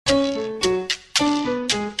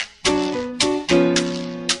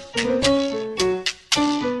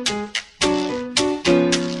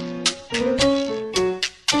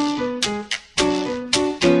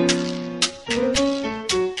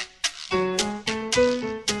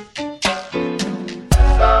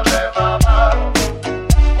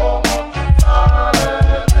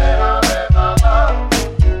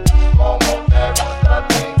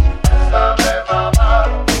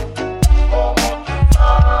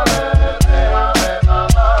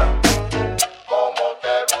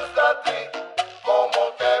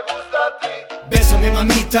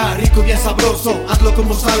sabroso. Hazlo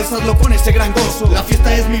como sabes, hazlo con ese gran gozo. La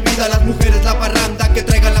fiesta es mi vida, las mujeres la parranda. Que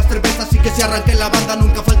traigan las cervezas y que se arranque la banda.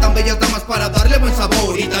 Nunca faltan bellas damas para darle buen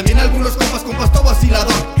sabor. Y también algunos compas con pasto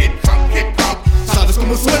vacilador. Hip hop, ¿sabes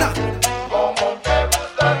cómo suena?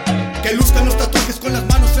 Que luzcan los tatuajes con las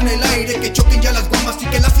manos en el aire. Que choquen ya las gomas y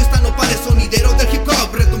que la fiesta no pare. Sonidero del hip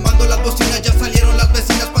hop, retumbando las bocinas. Ya salieron las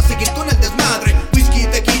vecinas para seguir con el desmadre. Whisky,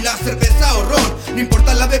 tequila, cerveza o ron. No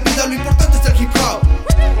importa la bebida, lo importante es el hip hop.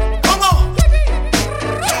 ¿Cómo?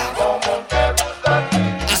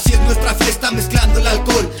 Así es nuestra fiesta, mezclando el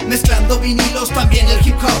alcohol, mezclando vinilos, también el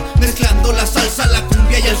hip hop, mezclando la salsa, la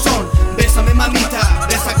cumbia y el son. Bésame mamita,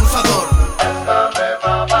 besa con sabor. Bésame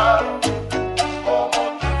mamá,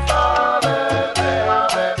 como tú sabes,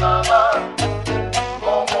 déjame mamá,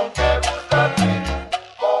 como te gusta a ti,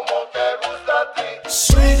 como te gusta a ti.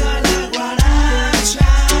 Suena la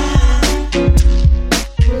guaracha,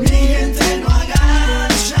 mi gente no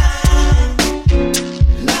agacha,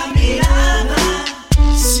 la mirada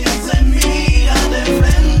siempre mira de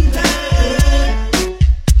frente,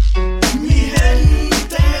 mi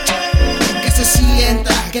gente. Que se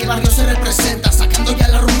sienta, que el barrio se representa, sacando ya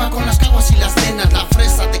la rumba con las caguas y las nenas, la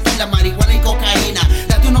fresa, tequila, marihuana y cocaína.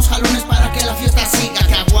 Date unos jalones para que la fiesta siga,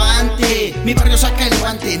 que aguante. Mi barrio saca el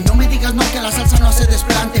guante, no me digas no, que la salsa no hace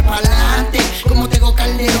desplante. Pa'lante, como Tego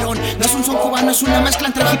Calderón, no es un son cubano, es una mezcla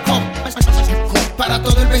entre hip hop. Para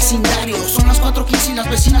todo el vecindario, son las 4:15 y las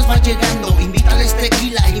vecinas van llegando. Invítales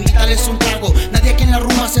tequila, invítales un trago. Nadie aquí en la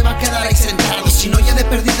rumba se va a quedar ahí sentado. Y si no, ya de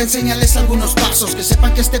perdida, enséñales algunos pasos. Que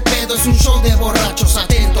sepan que este pedo es un show de borrachos.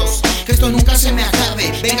 Atentos, que esto nunca se me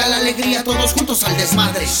acabe. Venga la alegría, todos juntos al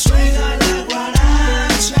desmadre. Suena la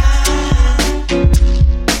guaracha,